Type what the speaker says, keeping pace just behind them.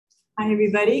Hi,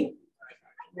 everybody.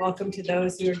 Welcome to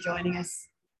those who are joining us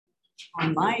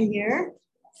online here.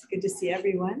 It's good to see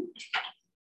everyone.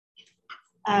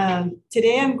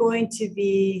 Today I'm going to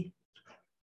be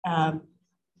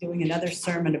doing another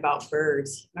sermon about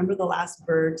birds. Remember the last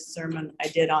bird sermon I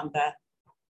did on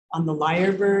the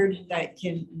lyre bird that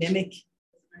can mimic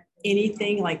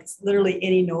anything, like literally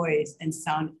any noise, and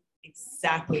sound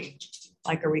exactly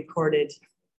like a recording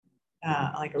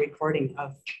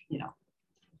of,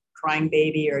 crying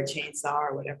baby or a chainsaw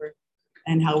or whatever,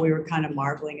 and how we were kind of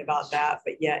marveling about that.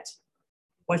 But yet,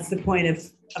 what's the point of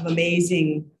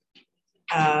amazing,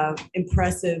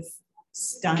 impressive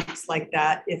stunts like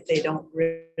that if they don't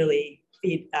really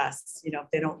feed us, if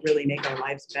they don't really make our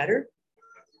lives better?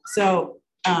 So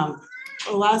the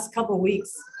last couple of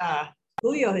weeks,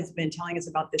 Julio has been telling us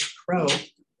about this crow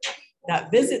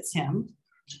that visits him,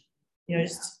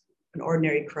 just an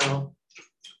ordinary crow.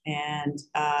 And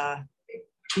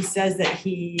he says that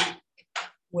he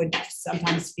would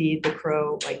sometimes feed the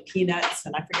crow like peanuts,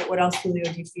 and I forget what else, Julio,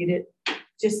 do you feed it?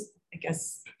 Just, I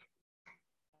guess,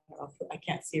 I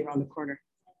can't see around the corner.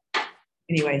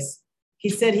 Anyways, he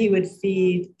said he would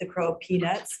feed the crow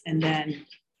peanuts, and then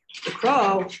the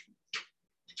crow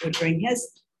would bring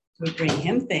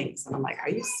him things. And I'm like, are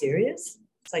you serious?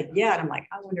 It's like, yeah. And I'm like,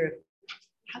 I wonder,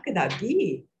 how could that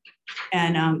be?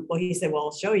 And well, he said, well,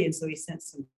 I'll show you. And so he sent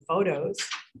some photos.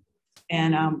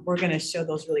 And we're going to show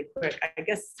those really quick. I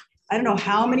guess, I don't know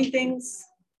how many things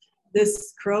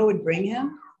this crow would bring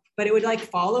him, but it would like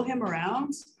follow him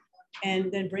around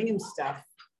and then bring him stuff.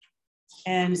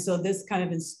 And so this kind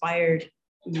of inspired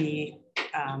me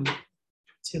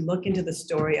to look into the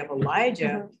story of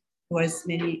Elijah, who, as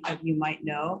many of you might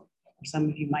know, or some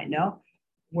of you might know,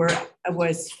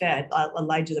 was fed.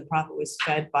 Elijah the prophet was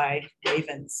fed by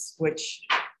ravens, which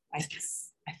I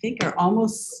think are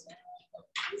almost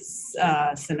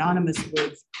synonymous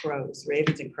with crows,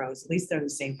 ravens and crows. At least they're in the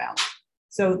same family.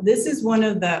 So this is one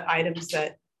of the items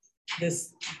that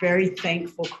this very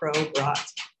thankful crow brought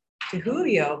to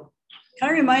Julio.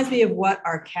 Kind of reminds me of what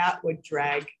our cat would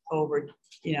drag over,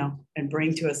 and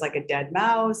bring to us, like a dead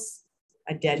mouse,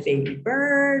 a dead baby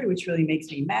bird, which really makes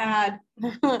me mad.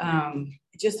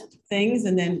 Just things,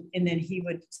 and then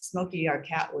Smokey, our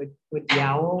cat, would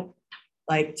yowl,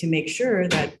 like to make sure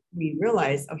that we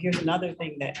realize, oh, here's another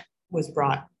thing that was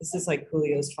brought. This is like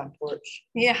Julio's front porch.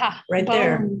 Yeah. Right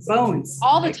bones. There. Bones.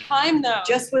 All the time, though.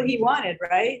 Just what he wanted,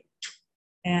 right?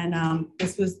 And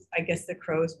this was, I guess, the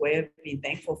crow's way of being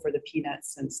thankful for the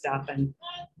peanuts and stuff, and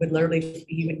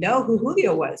he would know who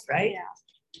Julio was, right? Yeah.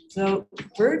 So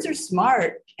birds are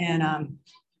smart, and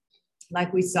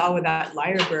like we saw with that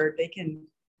lyre bird, they can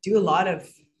do a lot of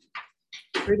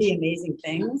pretty amazing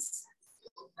things.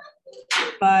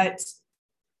 But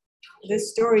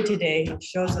this story today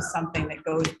shows us something that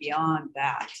goes beyond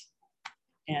that,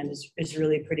 and is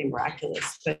really pretty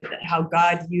miraculous. But how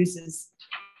God uses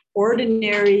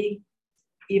ordinary,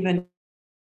 even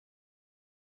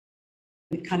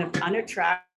kind of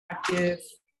unattractive,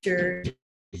 kind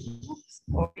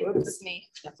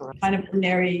of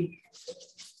ordinary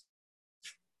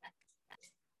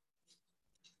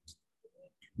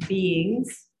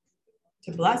beings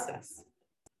to bless us.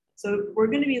 So we're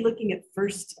going to be looking at 1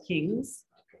 Kings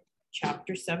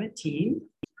chapter 17,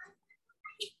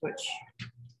 which,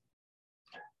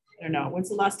 I don't know, when's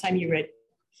the last time you read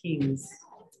Kings?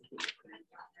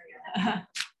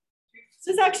 This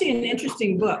is actually an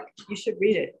interesting book. You should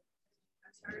read it.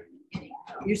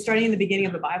 You're starting in the beginning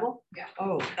of the Bible? Yeah.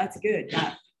 Oh, that's good.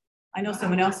 Yeah. I know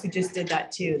someone else who just did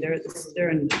that too. They're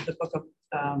in the book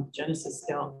of Genesis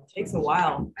still. It takes a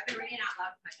while. I've been reading out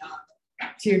loud to my dog.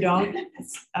 To your dog?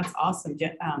 That's awesome.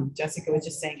 Jessica was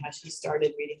just saying how she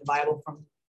started reading the Bible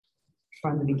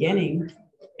from the beginning,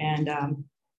 and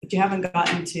but you haven't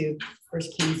gotten to 1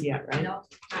 Kings yet, right? No.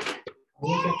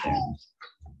 We'll get there.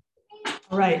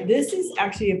 All right, this is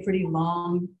actually a pretty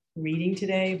long reading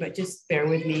today, but just bear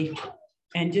with me,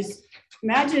 and just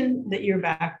imagine that you're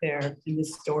back there in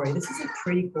this story. This is a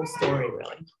pretty cool story,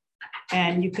 really.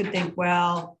 And you could think,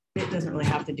 well, it doesn't really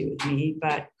have to do with me,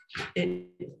 but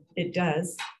it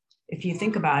does if you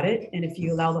think about it, and if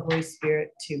you allow the Holy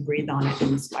Spirit to breathe on it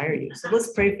and inspire you. So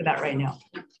let's pray for that right now.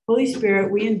 Holy Spirit,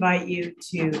 we invite you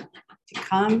to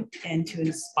come and to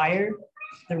inspire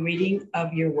the reading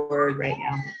of your word right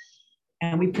now.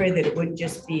 And we pray that it wouldn't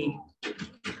just be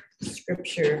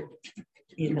scripture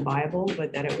in the Bible,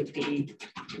 but that it would be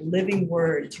living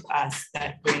word to us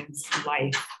that brings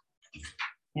life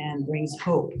and brings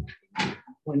hope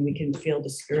when we can feel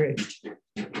discouraged.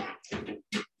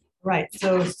 Right,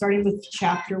 so starting with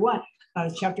chapter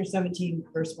 17,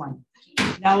 verse 1.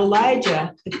 Now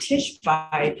Elijah the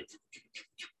Tishbite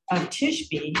of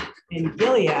Tishbe in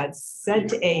Gilead said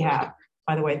to Ahab,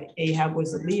 by the way, Ahab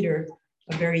was a leader,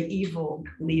 a very evil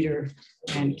leader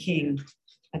and king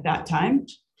at that time.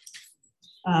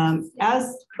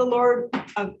 As the Lord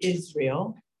of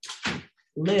Israel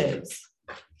lives,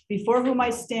 before whom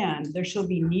I stand, there shall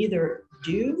be neither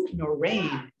dew nor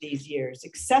rain these years,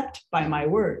 except by my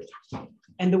word.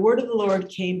 And the word of the Lord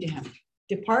came to him,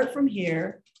 depart from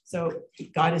here. So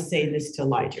God is saying this to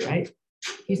Elijah, right?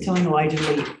 He's telling Elijah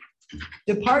to leave.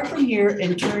 Depart from here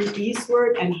and turn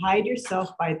eastward and hide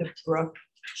yourself by the brook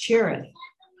Cherith,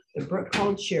 the brook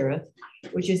called Cherith,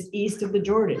 which is east of the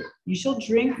Jordan. You shall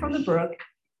drink from the brook,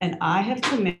 and I have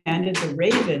commanded the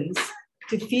ravens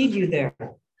to feed you there.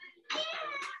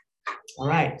 All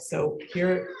right, so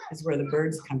here is where the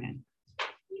birds come in.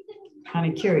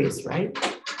 Kind of curious, right?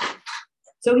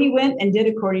 So he went and did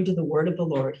according to the word of the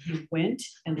Lord. He went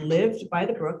and lived by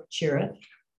the brook Cherith,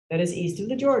 that is east of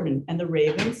the Jordan, and the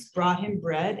ravens brought him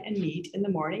bread and meat in the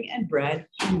morning and bread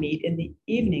and meat in the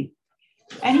evening.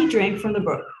 And he drank from the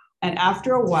brook. And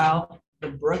after a while, the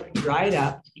brook dried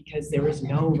up because there was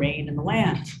no rain in the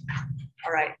land.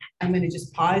 All right, I'm going to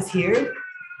just pause here.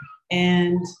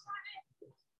 And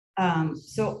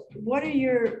so what are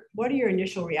your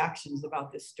initial reactions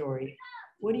about this story?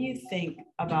 What do you think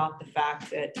about the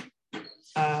fact that,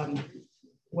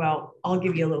 well, I'll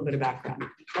give you a little bit of background.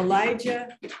 Elijah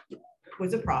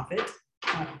was a prophet,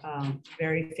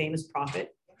 very famous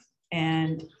prophet,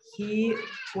 and he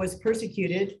was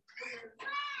persecuted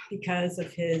because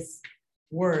of his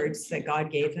words that God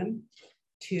gave him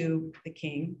to the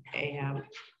king, Ahab,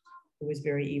 who was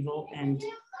very evil and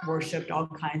worshiped all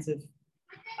kinds of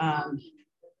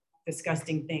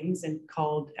disgusting things and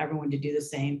called everyone to do the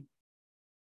same.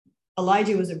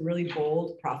 Elijah was a really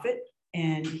bold prophet,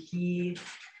 and he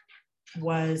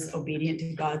was obedient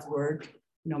to God's word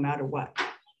no matter what.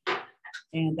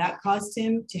 And that caused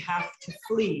him to have to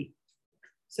flee.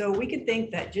 So we could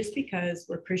think that just because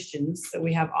we're Christians, that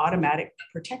we have automatic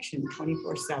protection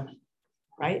 24/7,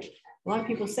 right? A lot of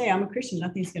people say, I'm a Christian,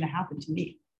 nothing's going to happen to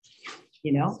me,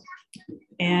 you know?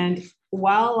 And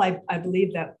while I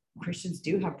believe that Christians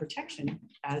do have protection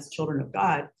as children of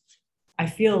God, I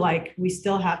feel like we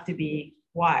still have to be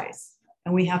wise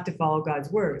and we have to follow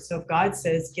God's word. So if God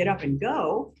says, get up and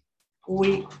go,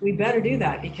 we better do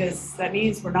that, because that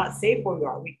means we're not safe where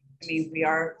we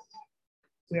are.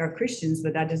 We are Christians,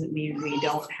 but that doesn't mean we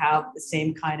don't have the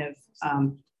same kind of,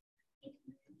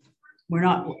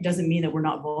 doesn't mean that we're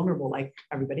not vulnerable like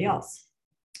everybody else.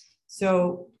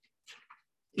 So,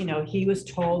 you know, he was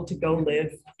told to go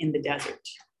live in the desert.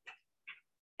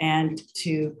 And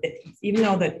even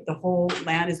though that the whole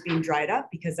land is being dried up,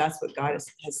 because that's what God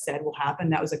has said will happen,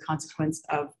 that was a consequence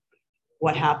of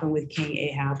what happened with King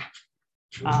Ahab.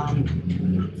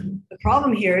 The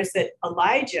problem here is that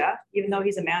Elijah, even though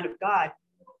he's a man of God,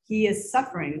 he is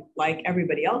suffering like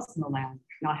everybody else in the land,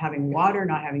 not having water,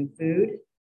 not having food,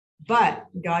 but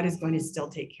God is going to still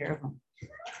take care of him.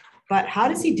 But how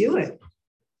does he do it?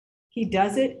 He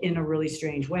does it in a really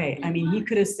strange way. I mean, he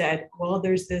could have said, well,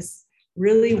 there's this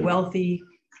really wealthy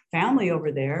family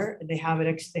over there. They have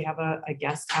a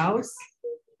guest house.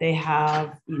 They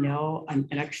have, you know, an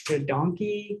extra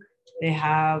donkey. They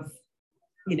have,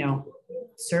 you know,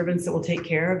 servants that will take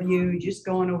care of you. You're just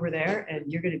going over there and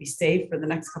you're going to be safe for the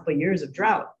next couple of years of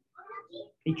drought,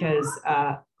 because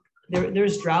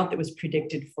there's drought that was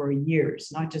predicted for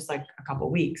years, not just like a couple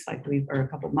of weeks, or a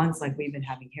couple of months like we've been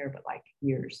having here, but like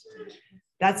years.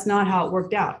 That's not how it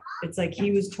worked out. It's like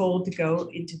he was told to go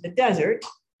into the desert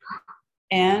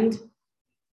and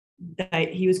that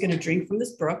he was going to drink from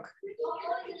this brook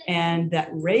and that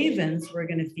ravens were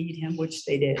going to feed him, which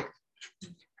they did.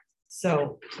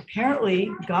 So apparently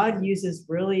God uses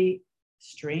really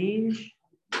strange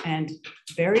and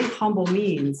very humble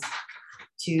means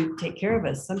to take care of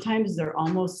us. Sometimes they're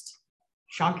almost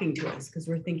shocking to us because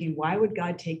we're thinking, why would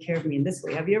God take care of me in this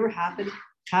way? Have you ever have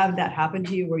that happen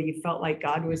to you where you felt like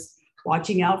God was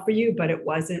watching out for you, but it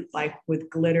wasn't like with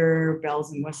glitter,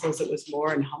 bells and whistles, it was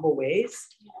more in humble ways,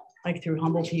 like through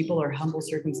humble people or humble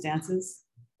circumstances?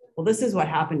 Well, this is what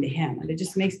happened to him. And it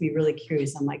just makes me really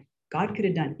curious. I'm like, God could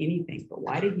have done anything, but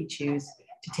why did he choose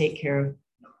to take care of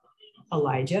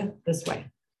Elijah this way?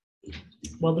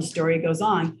 Well, the story goes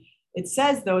on. It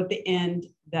says, though, at the end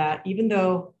that even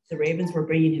though the ravens were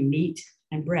bringing him meat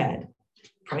and bread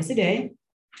twice a day,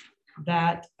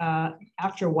 that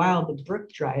after a while, the brook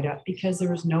dried up because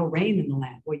there was no rain in the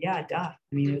land. Well, yeah, duh. I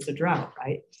mean, it was a drought,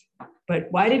 right? But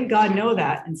why didn't God know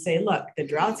that and say, look, the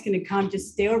drought's going to come,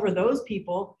 just stay over those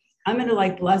people. I'm going to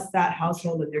like bless that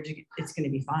household and it's going to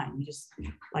be fine. You just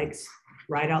like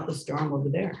ride out the storm over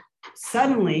there.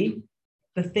 Suddenly,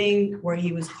 the thing where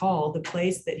he was called, the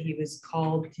place that he was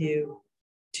called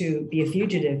to be a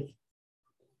fugitive,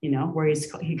 where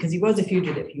because he was a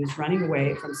fugitive. He was running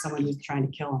away from someone who was trying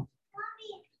to kill him.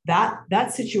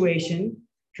 That situation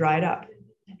dried up,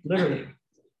 literally.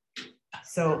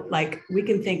 So like we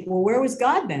can think, well, where was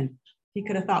God then? He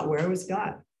could have thought, where was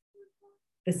God?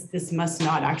 This must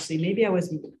not actually, maybe I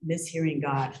was mishearing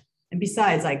God. And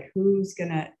besides, like, who's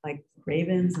gonna, like,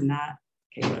 ravens and that?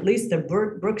 Okay, well, at least the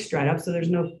brook's dried up, so there's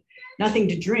nothing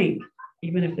to drink,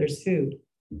 even if there's food.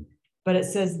 But it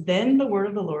says, then the word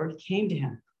of the Lord came to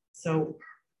him. So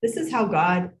this is how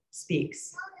God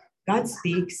speaks. God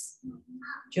speaks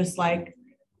just like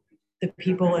the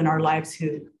people in our lives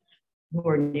who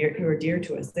are dear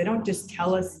to us. They don't just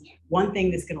tell us one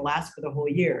thing that's going to last for the whole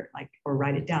year, like, or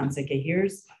write it down. It's like, okay,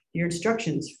 here's your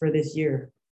instructions for this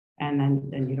year. And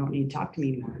then you don't need to talk to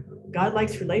me anymore. God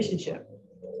likes relationship.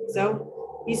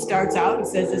 So he starts out and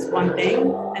says this one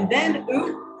thing, and then,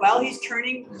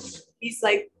 he's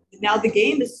like, now the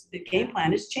game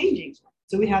plan is changing.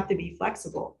 So we have to be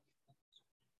flexible.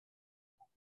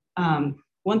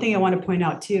 One thing I want to point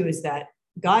out too is that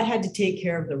God had to take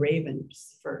care of the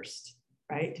ravens first,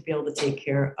 right? To be able to take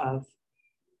care of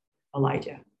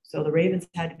Elijah. So the ravens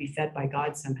had to be fed by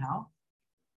God somehow.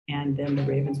 And then the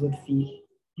ravens would feed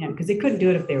him because they couldn't do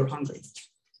it if they were hungry.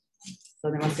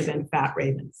 So they must have been fat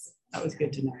ravens. That was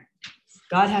good to know.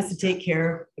 God has to take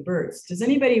care of the birds. Does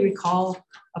anybody recall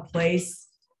a place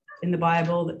in the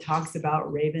Bible that talks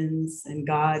about ravens and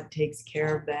God takes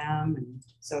care of them, and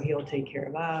so he'll take care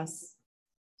of us?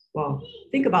 Well,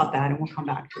 think about that and we'll come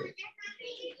back to it.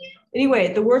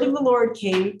 Anyway, the word of the Lord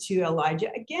came to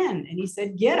Elijah again, and he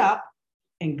said, get up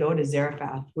and go to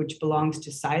Zarephath, which belongs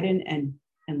to Sidon, and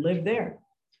live there.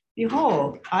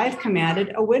 Behold, I've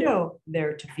commanded a widow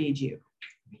there to feed you.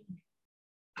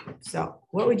 So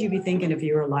what would you be thinking if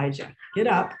you were Elijah? Get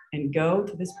up and go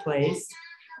to this place,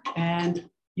 and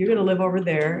you're going to live over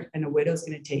there, and a widow's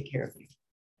going to take care of you.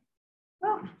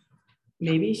 Well,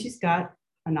 maybe she's got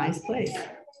a nice place.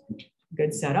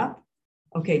 Good setup.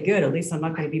 Okay, good. At least I'm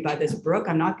not going to be by this brook.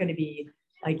 I'm not going to be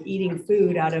like eating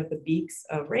food out of the beaks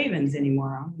of ravens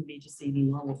anymore. I'm going to be just eating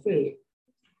normal food.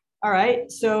 All right.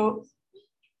 So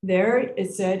there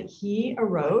it said he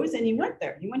arose and he went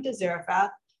there. He went to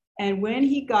Zarephath. And when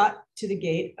he got to the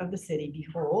gate of the city,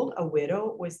 behold, a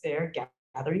widow was there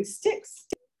gathering sticks.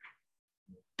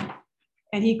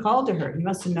 And he called to her. He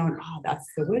must have known, oh, that's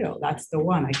the widow. That's the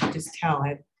one. I could just tell.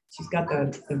 She's got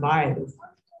the vibe of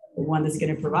the one that's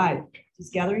going to provide. She's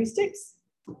gathering sticks.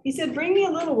 He said, bring me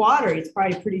a little water. He's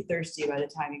probably pretty thirsty by the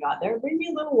time he got there. Bring me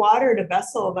a little water in a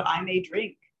vessel that I may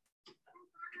drink.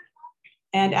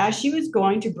 And as she was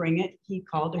going to bring it, he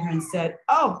called to her and said,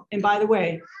 oh, and by the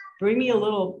way, bring me a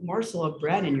little morsel of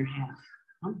bread in your hand.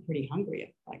 I'm pretty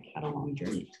hungry. I've had a long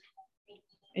journey.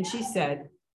 And she said,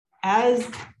 as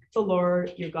the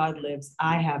Lord your God lives,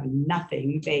 I have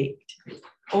nothing baked,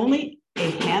 only a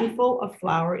handful of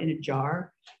flour in a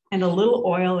jar and a little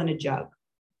oil in a jug.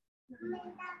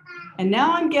 And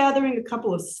now I'm gathering a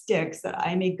couple of sticks that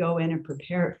I may go in and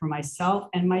prepare it for myself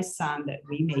and my son, that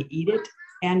we may eat it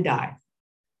and die.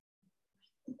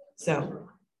 So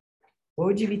what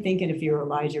would you be thinking if you were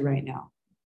Elijah right now?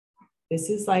 This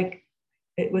is like,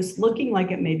 it was looking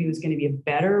like it maybe was going to be a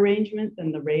better arrangement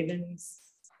than the ravens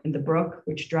and the brook,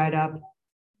 which dried up.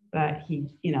 But he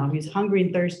was hungry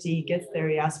and thirsty. He gets there,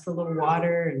 he asks for a little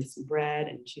water and some bread.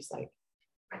 And she's like,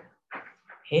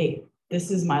 hey,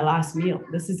 this is my last meal.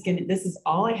 This is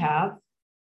all I have.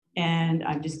 And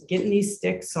I'm just getting these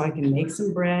sticks so I can make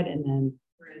some bread, and then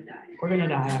we're going to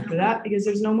die after that because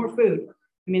there's no more food.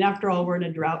 I mean, after all, we're in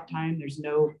a drought time. There's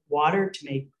no water to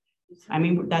make. I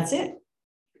mean, that's it.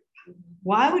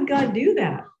 Why would God do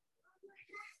that?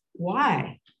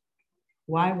 Why?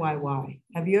 Why?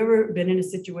 Have you ever been in a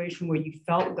situation where you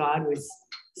felt God was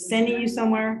sending you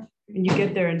somewhere, and you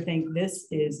get there and think, this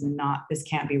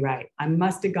can't be right. I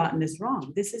must have gotten this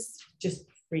wrong. This is just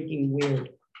freaking weird.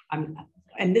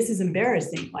 And this is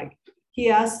embarrassing. Like, he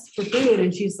asks for food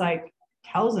and she's like,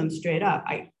 tells him straight up,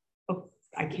 I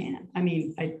can't. I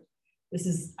mean,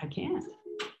 I can't.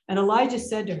 And Elijah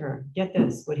said to her, get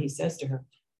this, what he says to her,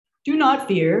 do not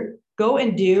fear, go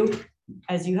and do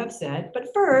as you have said, but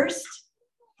first,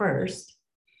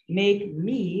 make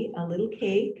me a little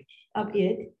cake of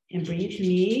it and bring it to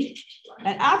me.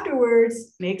 And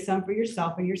afterwards, make some for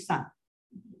yourself and your son.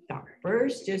 So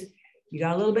first, you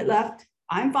got a little bit left.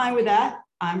 I'm fine with that.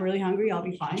 I'm really hungry. I'll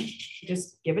be fine.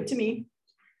 Just give it to me.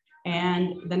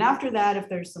 And then after that, if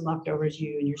there's some leftovers,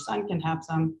 you and your son can have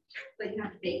some. But you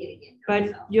have to bake it again.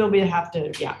 But you'll have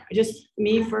to, just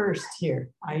me first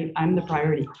here. I'm the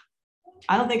priority.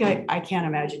 I don't think I can't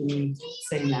imagine me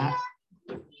saying that.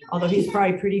 Although he's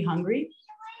probably pretty hungry,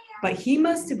 but he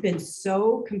must have been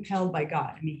so compelled by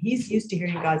God. I mean, he's used to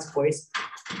hearing God's voice.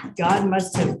 God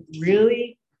must have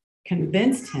really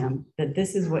convinced him that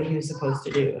this is what he was supposed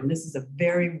to do. And this is a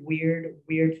very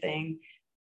weird thing.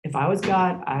 If I was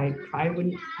God, I probably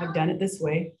wouldn't have done it this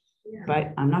way,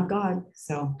 but I'm not God.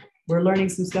 So we're learning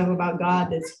some stuff about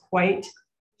God that's quite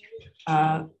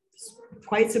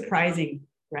surprising,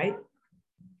 right?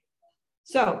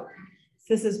 So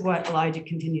this is what Elijah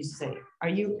continues to say. Are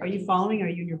you following? Are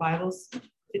you in your Bibles?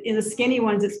 In the skinny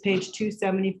ones, it's page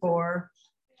 274.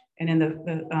 And in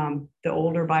the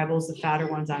older Bibles, the fatter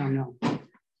ones, I don't know.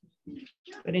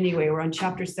 But anyway, we're on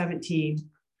chapter 17,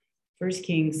 1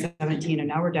 Kings 17, and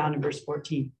now we're down to verse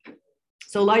 14.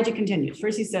 So Elijah continues.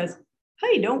 First he says,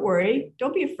 hey, don't worry.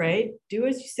 Don't be afraid. Do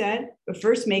as you said, but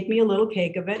first make me a little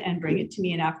cake of it and bring it to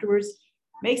me. And afterwards,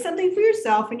 make something for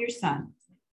yourself and your son.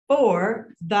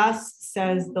 For thus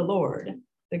says the Lord,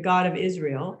 the God of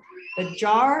Israel, the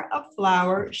jar of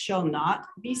flour shall not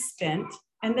be spent,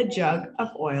 and the jug of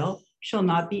oil shall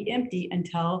not be empty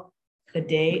until the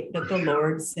day that the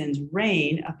Lord sends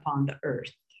rain upon the earth.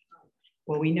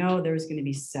 Well, we know there's going to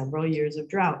be several years of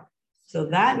drought. So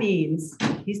that means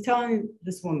he's telling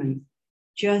this woman,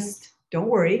 just don't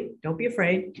worry, don't be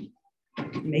afraid.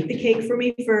 Make the cake for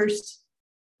me first.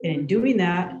 And in doing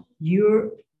that,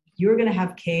 you're going to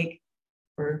have cake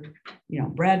for,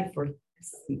 bread for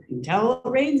until it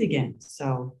rains again.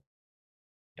 So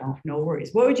no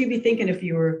worries. What would you be thinking if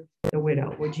you were the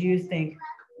widow? Would you think,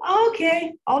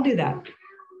 okay, I'll do that?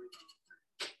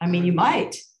 I mean, you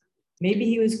might. Maybe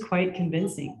he was quite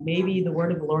convincing. Maybe the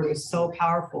word of the Lord was so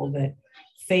powerful that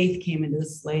faith came into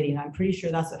this lady. And I'm pretty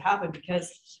sure that's what happened,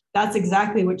 because that's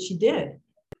exactly what she did.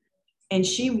 And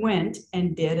she went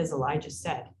and did as Elijah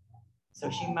said. So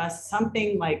she must,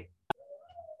 something like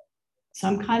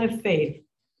some kind of faith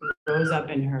rose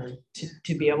up in her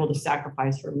to be able to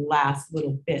sacrifice her last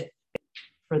little bit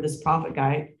for this prophet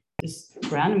guy, this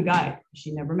random guy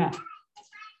she never met.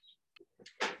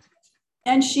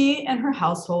 And she and her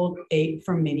household ate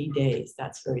for many days.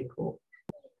 That's very cool.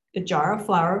 The jar of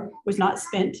flour was not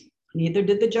spent, neither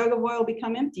did the jug of oil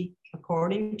become empty,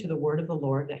 according to the word of the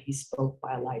Lord that he spoke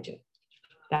by Elijah.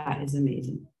 That is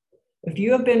amazing. If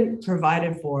you have been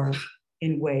provided for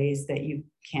in ways that you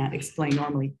can't explain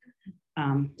normally,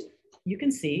 you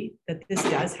can see that this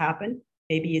does happen.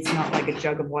 Maybe it's not like a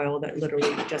jug of oil that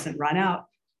literally doesn't run out,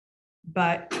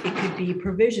 but it could be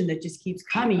provision that just keeps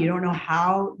coming. You don't know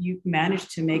how you manage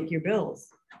to make your bills,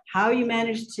 how you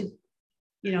manage to,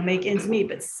 make ends meet,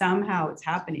 but somehow it's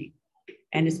happening.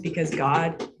 And it's because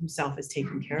God himself is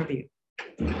taking care of you,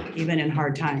 even in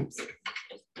hard times.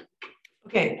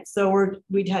 Okay, so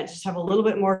we just have a little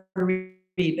bit more to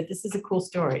read, but this is a cool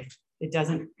story. It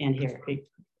doesn't end here.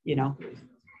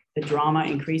 The drama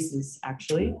increases,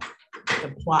 actually.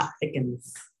 The plot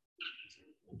thickens.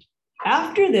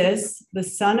 After this, the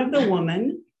son of the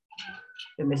woman,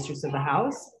 the mistress of the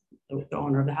house, the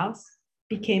owner of the house,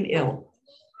 became ill.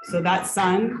 So that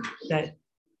son that,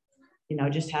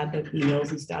 just had the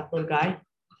meals and stuff, little guy,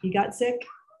 he got sick,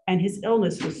 and his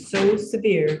illness was so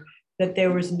severe that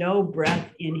there was no breath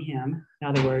in him. In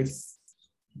other words,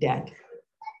 dead.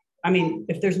 I mean,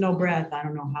 if there's no breath, I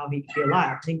don't know how he could be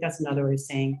alive. I think that's another way of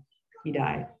saying he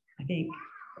died, I think,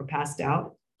 or passed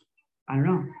out. I don't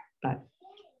know. But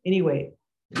anyway,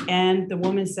 and the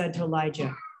woman said to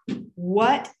Elijah,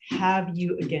 what have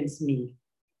you against me,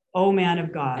 O man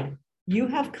of God? You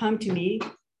have come to me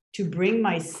to bring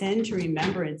my sin to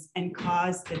remembrance and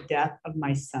cause the death of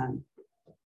my son.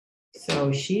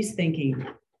 So she's thinking,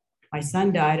 my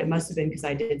son died. It must have been because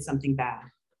I did something bad.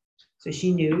 So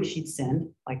she knew she'd sinned,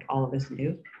 like all of us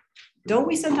knew. Don't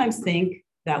we sometimes think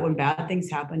that when bad things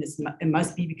happen, it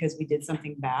must be because we did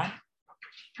something bad?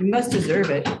 We must deserve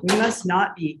it. We must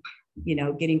not be,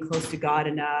 getting close to God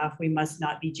enough. We must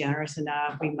not be generous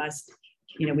enough. We must,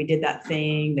 we did that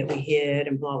thing that we hid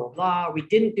and blah, blah, blah. We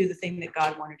didn't do the thing that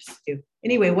God wanted us to do.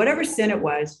 Anyway, whatever sin it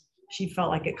was, she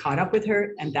felt like it caught up with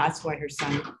her, and that's why her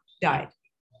son died.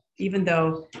 Even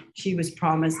though she was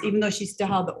promised, even though she still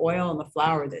had the oil and the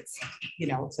flour that's,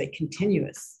 it's like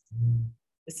continuous.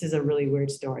 This is a really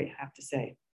weird story, I have to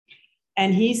say.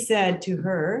 And he said to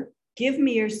her, give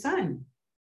me your son.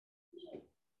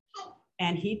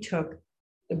 And he took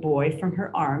the boy from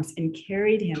her arms and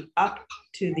carried him up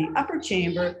to the upper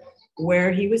chamber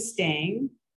where he was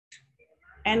staying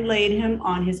and laid him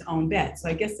on his own bed. So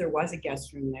I guess there was a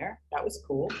guest room there. That was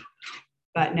cool.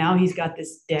 But now he's got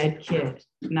this dead kid.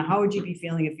 Now, how would you be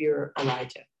feeling if you're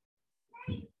Elijah?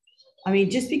 I mean,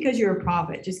 just because you're a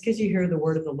prophet, just because you hear the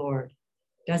word of the Lord,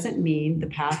 doesn't mean the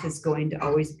path is going to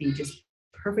always be just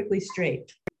perfectly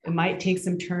straight. It might take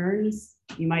some turns.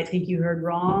 You might think you heard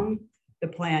wrong. The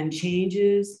plan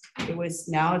changes.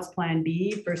 Now it's plan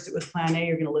B. First it was plan A,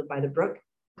 you're going to live by the brook.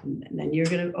 And then you're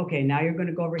going to, okay, now you're going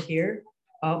to go over here.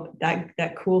 Oh,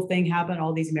 that cool thing happened,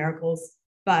 all these miracles.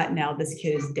 But now this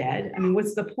kid is dead. I mean,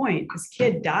 what's the point? This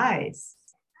kid dies.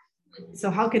 So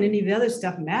how can any of the other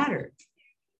stuff matter?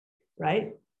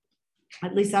 Right?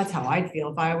 At least that's how I'd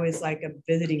feel if I was like a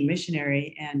visiting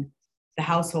missionary and the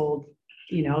household,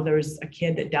 there was a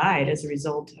kid that died as a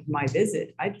result of my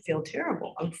visit. I'd feel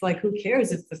terrible. I was like, who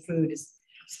cares if the food is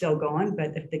still going?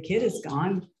 But if the kid is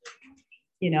gone,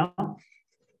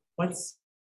 what's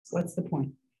the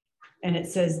point? And it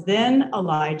says, then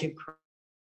Elijah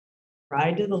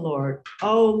cried to the Lord,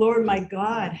 oh Lord, my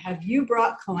God, have you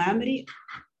brought calamity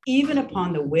even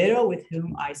upon the widow with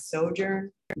whom I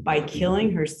sojourn by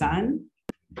killing her son?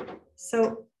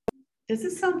 So does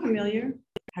this sound familiar?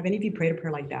 Have any of you prayed a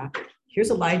prayer like that? Here's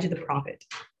Elijah the prophet.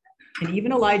 And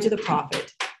even Elijah the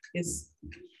prophet is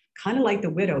kind of like the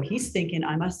widow. He's thinking,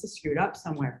 I must have screwed up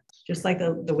somewhere. Just like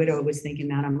the widow was thinking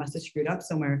that I must have screwed up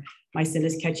somewhere. My sin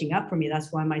is catching up for me.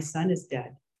 That's why my son is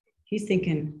dead. He's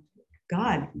thinking,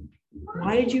 God,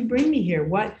 why did you bring me here?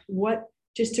 What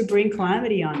just to bring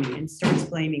calamity on me? And starts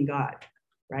blaming God,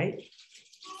 right?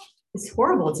 It's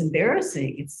horrible. It's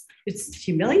embarrassing. It's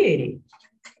humiliating.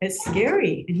 It's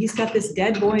scary. And he's got this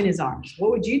dead boy in his arms.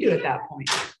 What would you do at that point?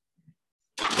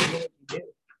 What would you do?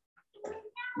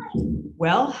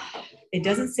 Well, it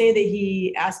doesn't say that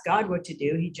he asked God what to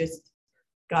do. He just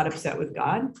got upset with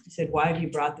God. He said, why have you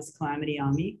brought this calamity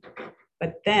on me?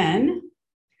 But then,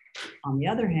 on the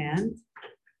other hand,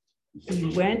 he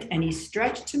went and he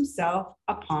stretched himself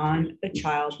upon the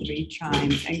child 3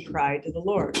 times and cried to the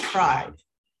Lord. Cried,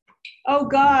 oh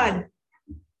God,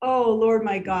 oh Lord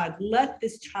my God, let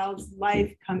this child's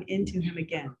life come into him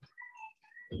again.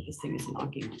 This thing is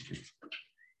knocking on him.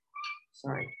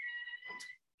 Sorry.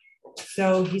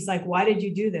 So he's like, why did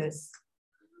you do this,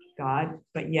 God?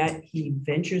 But yet he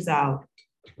ventures out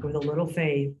with a little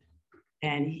faith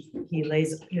and he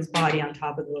lays his body on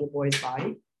top of the little boy's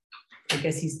body. I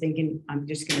guess he's thinking, I'm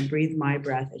just going to breathe my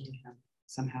breath into him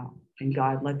somehow. And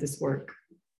God, let this work.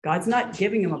 God's not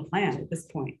giving him a plan at this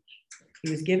point. He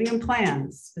was giving him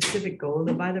plans, specific, go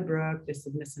live by the brook, this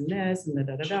and this and this, and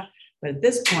da. But at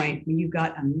this point, when you've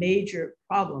got a major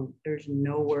problem, there's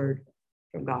no word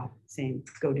from God saying,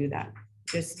 go do that.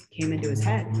 Just came into his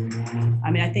head.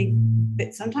 I mean, I think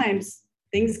that sometimes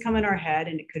things come in our head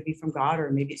and it could be from God,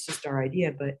 or maybe it's just our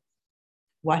idea, but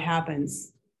what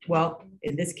happens? Well,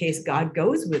 in this case, God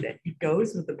goes with it. He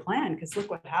goes with the plan, because look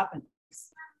what happens.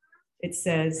 It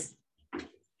says,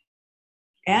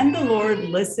 and the Lord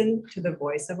listened to the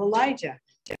voice of Elijah.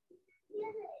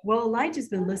 Well, Elijah's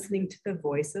been listening to the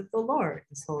voice of the Lord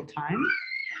this whole time.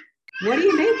 What do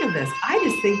you make of this? I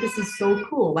just think this is so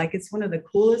cool. Like, it's one of the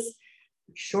coolest,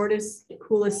 shortest,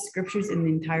 coolest scriptures in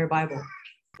the entire Bible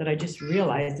that I just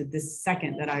realized at this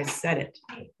second that I said it.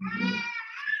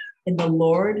 And the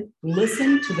Lord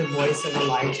listened to the voice of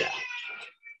Elijah.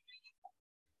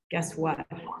 Guess what?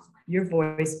 Your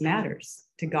voice matters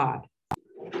to God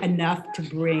enough to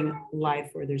bring life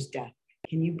where there's death.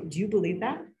 Do you believe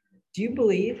that? Do you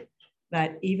believe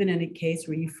that even in a case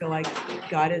where you feel like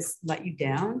God has let you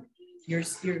down,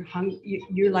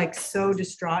 you're like so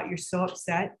distraught, you're so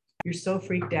upset, you're so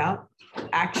freaked out,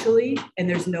 actually, and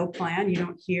there's no plan, you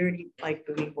don't hear any like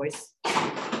booming voice,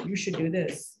 you should do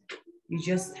this. You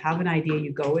just have an idea,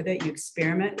 you go with it, you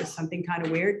experiment with something kind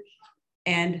of weird,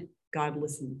 and God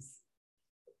listens.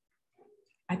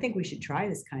 I think we should try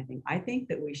this kind of thing. I think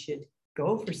that we should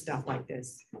go for stuff like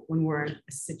this when we're in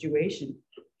a situation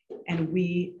and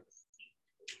we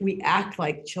act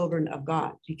like children of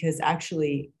God, because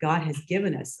actually God has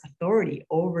given us authority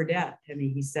over death. I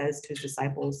mean, he says to his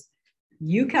disciples,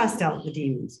 you cast out the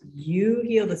demons, you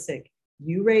heal the sick,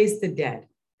 you raise the dead.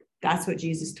 That's what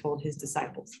Jesus told his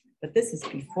disciples. But this is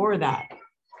before that.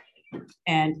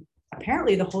 And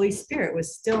apparently the Holy Spirit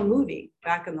was still moving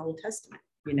back in the Old Testament,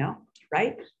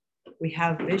 right? We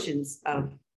have visions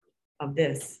of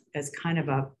this as kind of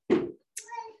a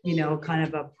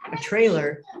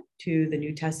trailer to the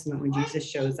New Testament when Jesus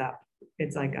shows up.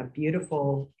 It's like a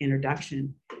beautiful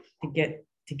introduction to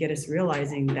get us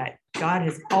realizing that God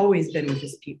has always been with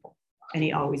his people, and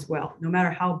he always will, no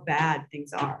matter how bad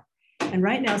things are. And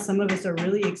right now, some of us are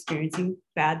really experiencing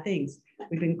bad things.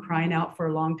 We've been crying out for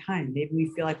a long time. Maybe we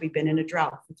feel like we've been in a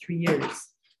drought for 3 years.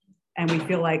 And we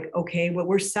feel like, okay, well,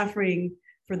 we're suffering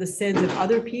for the sins of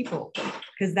other people,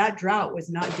 because that drought was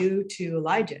not due to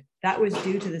Elijah. That was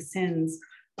due to the sins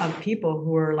of people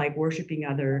who are like worshiping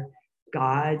other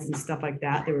gods and stuff like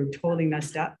that. They were totally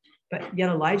messed up. But yet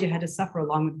Elijah had to suffer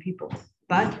along with people.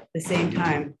 But at the same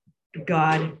time,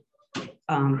 God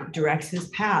directs his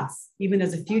paths, even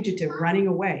as a fugitive running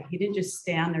away. He didn't just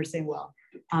stand there saying, well,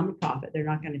 I'm a prophet. They're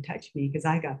not going to touch me because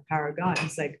I got the power of God.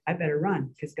 He's like, I better run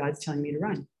because God's telling me to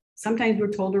run. Sometimes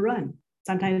we're told to run.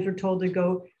 Sometimes we're told to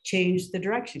go change the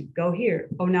direction. Go here.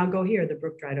 Oh, now go here. The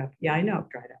brook dried up. Yeah, I know it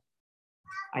dried up.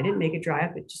 I didn't make it dry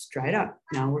up. It just dried up.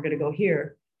 Now we're going to go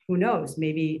here. Who knows?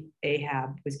 Maybe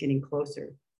Ahab was getting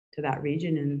closer to that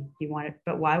region and he wanted,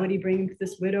 but why would he bring him to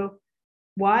this widow?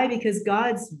 Why? Because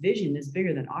God's vision is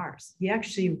bigger than ours. He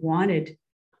actually wanted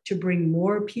to bring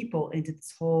more people into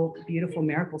this whole beautiful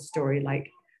miracle story,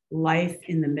 like life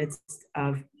in the midst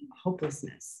of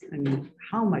hopelessness. I mean,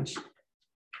 how much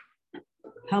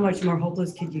more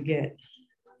hopeless could you get,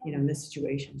 in this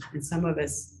situation? And some of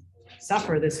us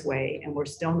suffer this way and we're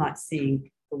still not seeing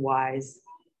the why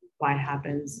it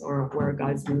happens or where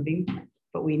God's moving.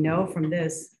 But we know from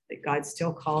this that God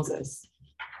still calls us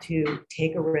to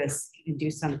take a risk and do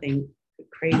something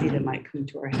crazy that might come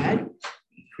to our head,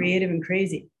 creative and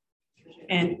crazy.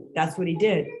 And that's what he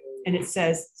did. And it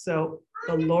says, so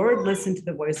the Lord listened to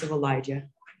the voice of Elijah.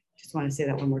 Just want to say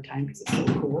that one more time because it's so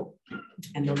cool.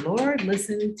 And the Lord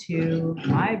listened to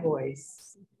my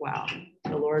voice. Wow.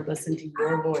 The Lord listened to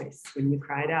your voice when you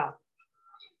cried out.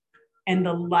 And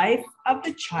the life of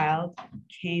the child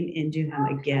came into him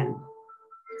again.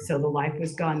 So the life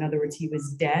was gone. In other words, he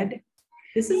was dead.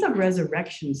 This is a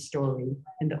resurrection story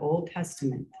in the Old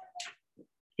Testament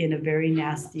in a very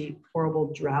nasty,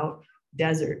 horrible drought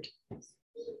desert.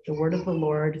 The word of the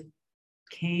Lord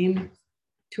came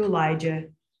to Elijah,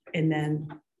 and then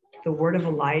the word of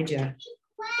Elijah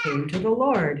came to the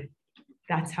Lord.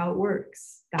 That's how it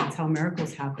works. That's how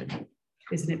miracles happen.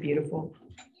 Isn't it beautiful?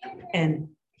 And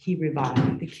he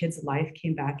revived. The kid's life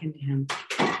came back into him.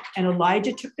 And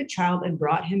Elijah took the child and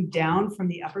brought him down from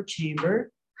the upper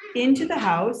chamber into the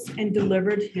house and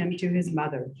delivered him to his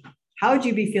mother. How would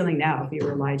you be feeling now if you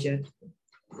were Elijah?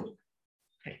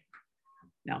 Okay.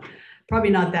 No,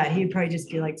 probably not that. He'd probably just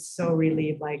be like so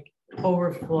relieved, like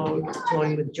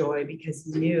flowing with joy, because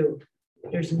he knew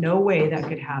there's no way that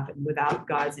could happen without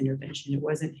God's intervention. It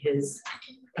wasn't his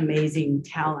amazing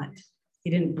talent.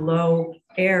 He didn't blow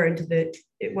air into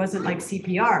it wasn't like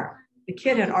CPR. The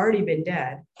kid had already been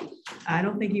dead. I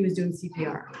don't think he was doing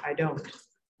CPR. I don't.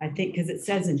 I think because it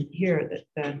says in here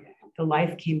that the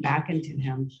life came back into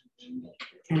him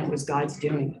and it was God's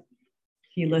doing.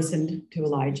 He listened to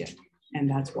Elijah, and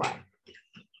that's why.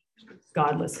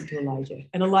 God listened to Elijah.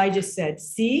 And Elijah said,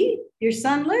 see, your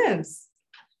son lives.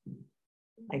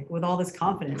 Like with all this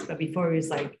confidence. But before he was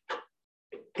like,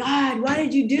 God, why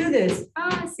did you do this?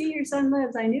 See, your son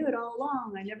lives. I knew it all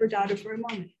along. I never doubted for a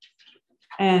moment.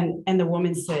 And the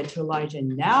woman said to Elijah,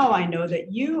 now I know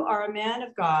that you are a man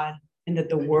of God and that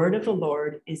the word of the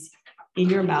Lord is in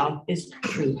your mouth is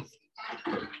truth.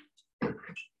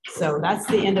 So that's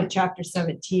the end of chapter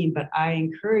 17, but I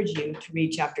encourage you to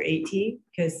read chapter 18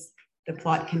 because the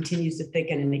plot continues to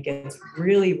thicken and it gets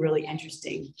really, really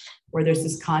interesting, where there's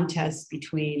this contest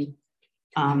between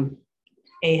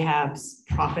Ahab's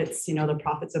prophets, the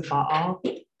prophets of Baal,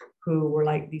 who were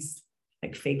like these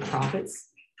like fake prophets,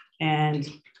 and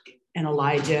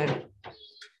Elijah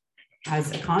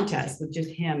has a contest with just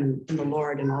him and the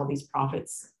Lord and all these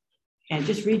prophets. And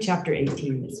just read chapter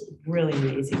 18. It's really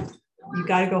amazing. You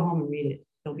got to go home and read it.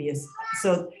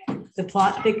 So the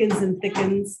plot thickens and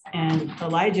thickens, and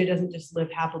Elijah doesn't just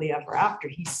live happily ever after.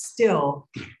 He's still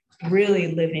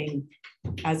really living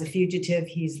as a fugitive.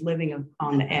 He's living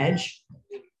on the edge,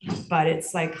 but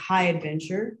it's like high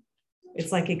adventure.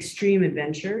 It's like extreme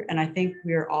adventure. And I think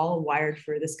we're all wired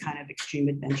for this kind of extreme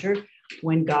adventure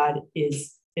when God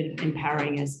is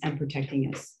empowering us and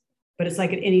protecting us. But it's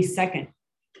like at any second,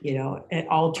 at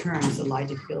all turns,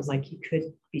 Elijah feels like he could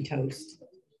be toast,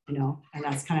 and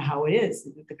that's kind of how it is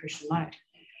with the Christian life.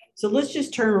 So let's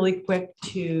just turn really quick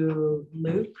to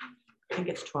Luke. I think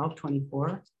it's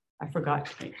 12:24. I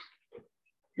forgot.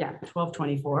 Yeah,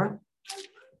 12:24.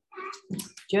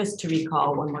 Just to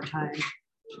recall one more time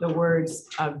the words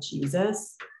of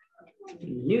Jesus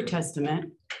in the New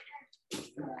Testament,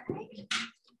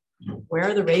 where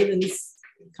are the ravens?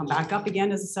 Come back up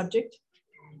again as a subject.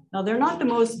 Now, they're not the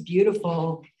most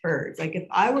beautiful birds. Like if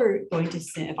I were God to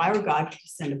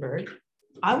send a bird,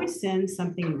 I would send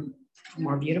something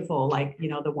more beautiful, like,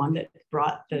 the one that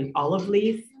brought the olive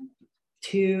leaf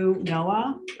to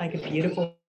Noah, like a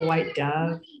beautiful white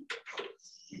dove.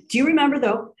 Do you remember,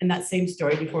 though, in that same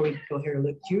story, before we go here to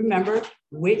Luke, do you remember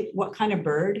what kind of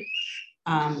bird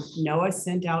Noah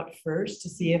sent out first to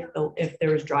see if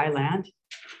there was dry land?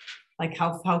 like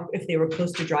how if they were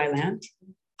close to dry land.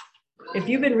 If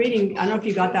you've been reading, I don't know if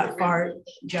you got that far,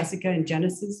 Jessica, in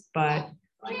Genesis, but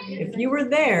if you were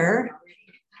there,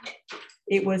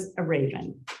 it was a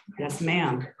raven. Yes,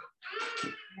 ma'am.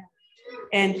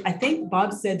 And I think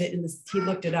Bob said that in this, he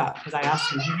looked it up because I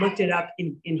asked him, he looked it up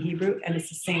in Hebrew, and it's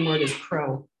the same word as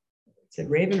crow. It said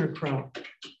raven or crow.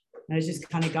 And it just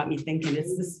kind of got me thinking,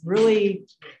 it's this really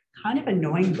kind of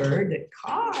annoying bird that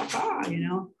caw, you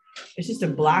know, it's just a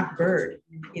black bird.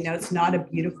 You know, it's not a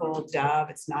beautiful dove.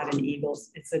 It's not an eagle.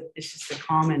 It's just a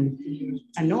common,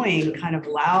 annoying, kind of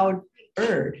loud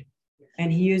bird.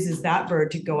 And he uses that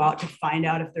bird to go out to find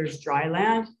out if there's dry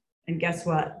land. And guess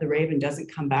what? The raven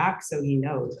doesn't come back. So he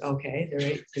knows, okay,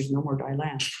 there's no more dry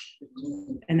land.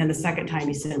 And then the second time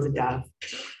he sends a dove.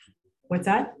 What's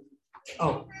that?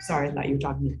 Oh, sorry. I thought you were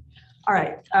talking to me. All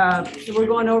right. So we're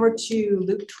going over to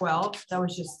Luke 12. That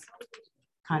was just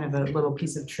kind of a little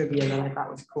piece of trivia that I thought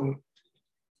was cool.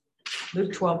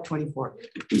 Luke 12:24.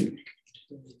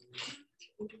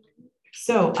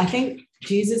 So I think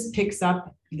Jesus picks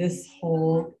up this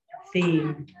whole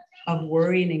theme of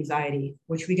worry and anxiety,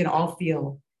 which we can all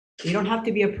feel. You don't have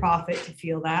to be a prophet to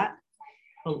feel that,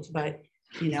 but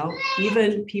you know,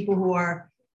 even people who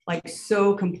are like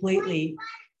so completely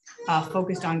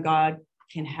focused on God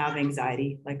can have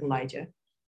anxiety, like Elijah.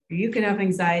 You can have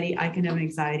anxiety. I can have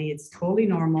anxiety. It's totally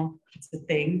normal. It's a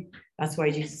thing. That's why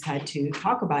Jesus had to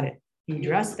talk about it. He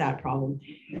addressed that problem.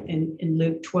 In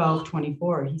Luke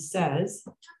 12:24, he says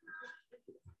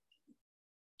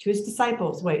to his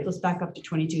disciples, wait, let's back up to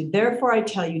 22. Therefore, I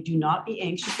tell you, do not be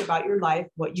anxious about your life,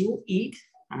 what you will eat,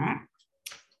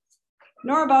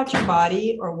 nor about your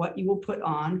body or what you will put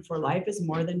on, for life is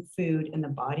more than food and the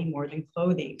body more than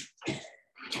clothing.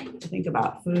 Think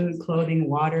about food, clothing,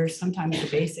 water, sometimes the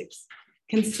basics.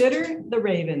 Consider the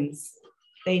ravens.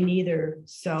 They neither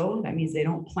sow, that means they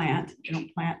don't plant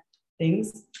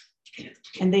things,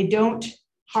 and they don't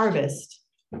harvest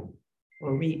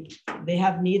or reap. They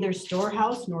have neither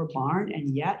storehouse nor barn, and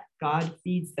yet God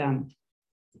feeds them.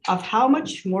 Of how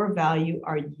much more value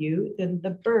are you than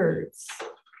the birds?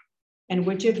 And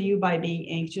which of you, by being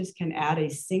anxious, can add a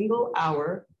single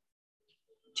hour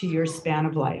to your span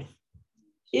of life?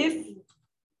 If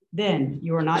then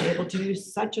you are not able to do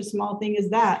such a small thing as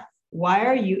that, why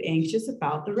are you anxious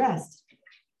about the rest?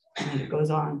 And it goes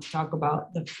on to talk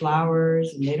about the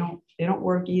flowers, and they don't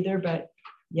work either, but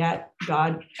yet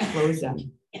God clothes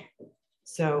them.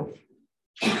 So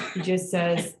he just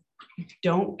says,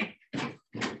 don't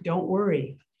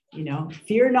worry, you know,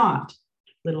 fear not,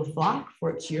 little flock, for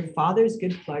it's your Father's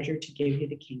good pleasure to give you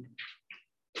the kingdom.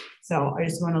 So I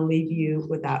just want to leave you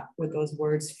with those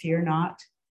words, fear not.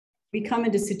 We come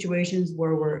into situations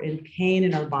where we're in pain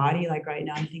in our body. Like right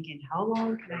now, I'm thinking, how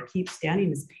long can I keep standing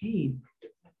this pain?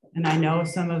 And I know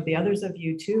some of the others of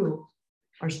you too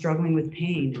are struggling with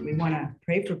pain. We want to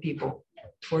pray for people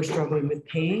who are struggling with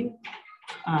pain.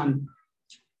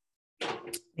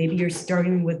 Maybe you're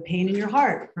struggling with pain in your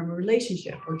heart from a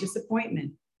relationship or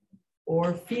disappointment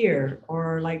or fear,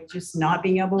 or like just not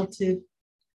being able to,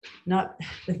 not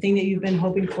the thing that you've been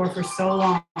hoping for so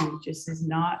long, just is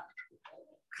not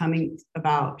coming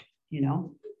about, you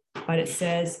know. But it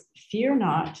says, fear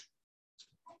not,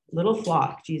 little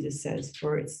flock, Jesus says,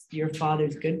 for it's your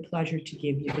Father's good pleasure to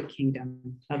give you the kingdom.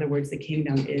 In other words, the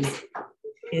kingdom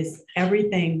is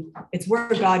everything. It's where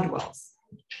God dwells.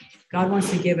 God wants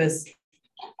to give us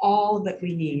all that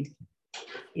we need,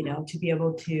 you know, to be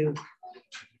able to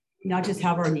not just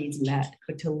have our needs met,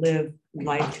 but to live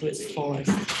life to its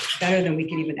fullest, better than we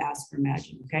can even ask or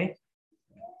imagine, okay?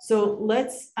 So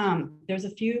let's, I know there's a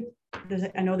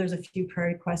few prayer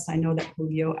requests. I know that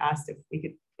Julio asked if we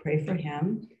could pray for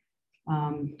him.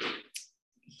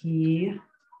 He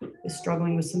is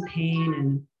struggling with some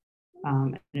pain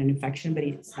and an infection, but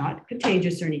it's not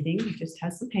contagious or anything. He just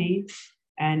has some pain,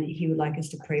 and he would like us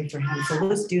to pray for him. So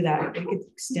let's do that. We could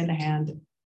extend a hand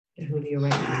to Julio right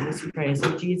now. Let's pray.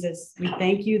 So Jesus, we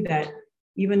thank you that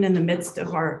even in the midst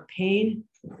of our pain,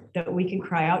 that we can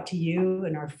cry out to you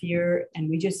in our fear, and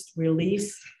we just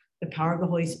release the power of the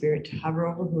Holy Spirit to hover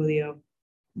over Julio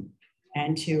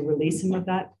and to release him of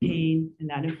that pain and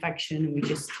that infection. And we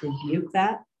just rebuke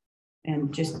that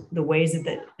and just the ways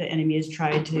that the enemy has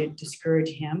tried to discourage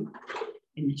him.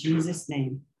 In Jesus'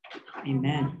 name,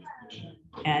 amen.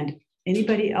 And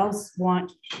anybody else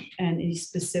want any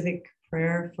specific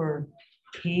prayer for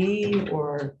pain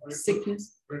or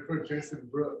sickness? Pray for Jason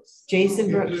Brooks.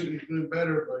 Jason Brooks. He's doing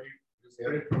better, but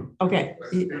okay.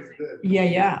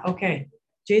 Yeah. Okay.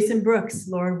 Jason Brooks,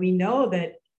 Lord, we know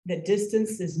that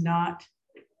distance is not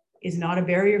a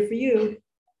barrier for you,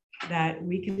 that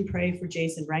we can pray for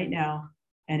Jason right now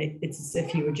And it's as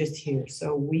if he were just here.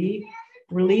 So we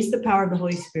release the power of the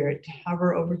Holy Spirit to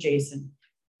hover over Jason,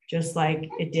 just like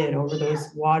it did over those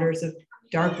waters of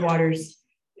dark waters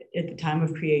at the time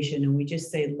of creation. And we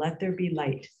just say, let there be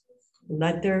light.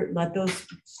 Let those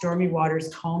stormy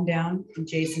waters calm down in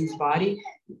Jason's body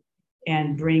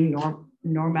and bring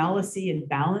normalcy and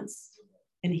balance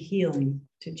and healing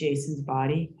to Jason's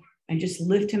body, and just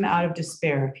lift him out of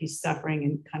despair if he's suffering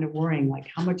and kind of worrying, like,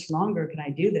 how much longer can I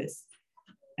do this?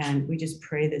 And we just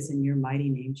pray this in your mighty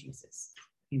name, Jesus.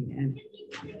 Amen.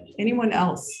 Anyone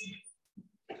else?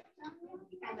 I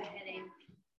have a headache.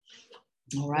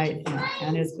 All right.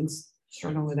 Anna's been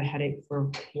struggling with a headache for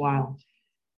a while.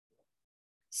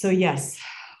 So yes,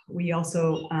 we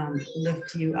also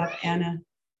lift you up, Anna,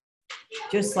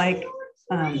 just like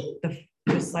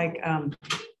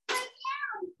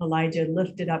Elijah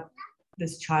lifted up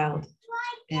this child,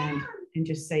 and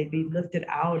just say, be lifted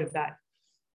out of that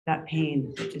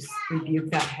pain. Just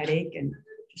rebuke that headache and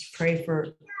just pray for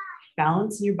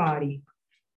balance in your body,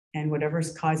 and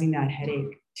whatever's causing that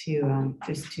headache to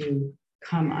just to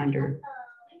come under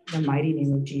the mighty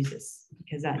name of Jesus,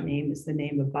 because that name is the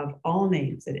name above all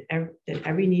names, that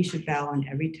every knee should bow and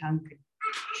every tongue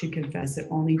should confess that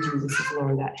only Jesus is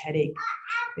Lord. That headache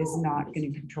is not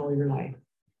going to control your life.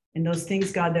 And those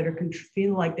things, God, that are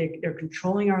feel like they're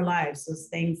controlling our lives, those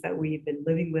things that we've been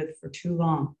living with for too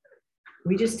long,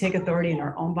 we just take authority in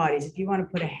our own bodies. If you want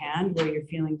to put a hand where you're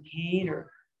feeling pain, or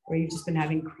you've just been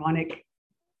having chronic,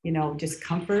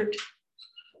 discomfort,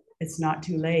 it's not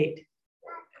too late.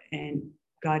 And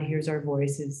God hears our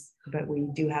voices, but we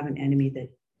do have an enemy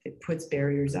that puts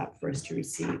barriers up for us to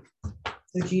receive.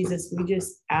 So Jesus, we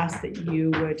just ask that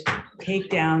you would take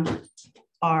down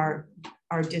our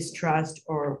distrust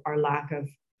or our lack of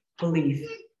belief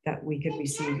that we could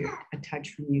receive a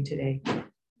touch from you today.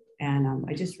 And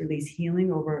I just release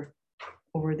healing over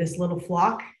this little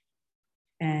flock,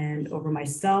 and over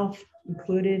myself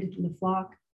included in the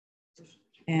flock.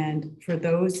 And for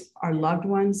those, our loved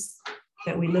ones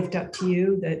that we lift up to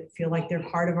you, that feel like they're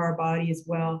part of our body as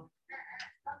well,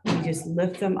 we just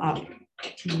lift them up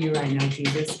to you right now,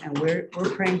 Jesus. And we're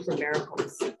praying for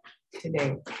miracles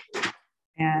today.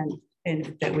 And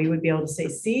that we would be able to say,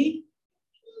 see,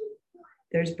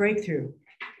 there's breakthrough,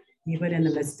 even in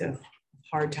the midst of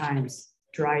hard times,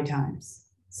 dry times,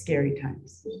 scary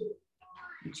times.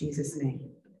 In Jesus' name,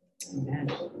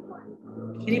 amen.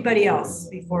 Anybody else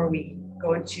before we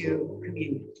go into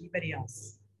communion? Anybody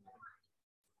else?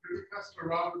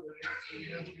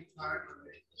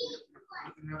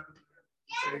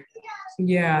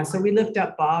 Yeah, so we lift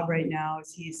up Bob right now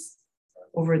as he's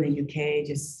over in the UK,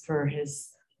 just for his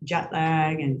jet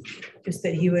lag, and just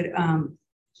that he would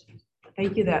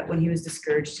thank you that when he was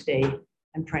discouraged today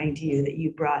and praying to you, that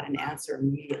you brought an answer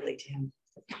immediately to him.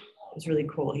 It was really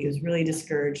cool. He was really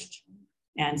discouraged,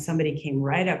 and somebody came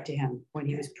right up to him when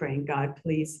he was praying, God,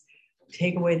 please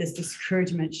take away this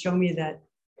discouragement. Show me that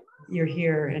you're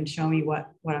here, and show me what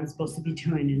I'm supposed to be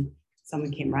doing. And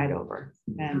someone came right over,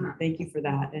 and thank you for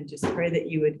that. And just pray that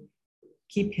you would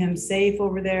keep him safe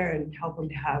over there and help him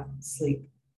to have sleep.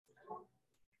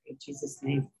 In Jesus'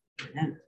 name, amen.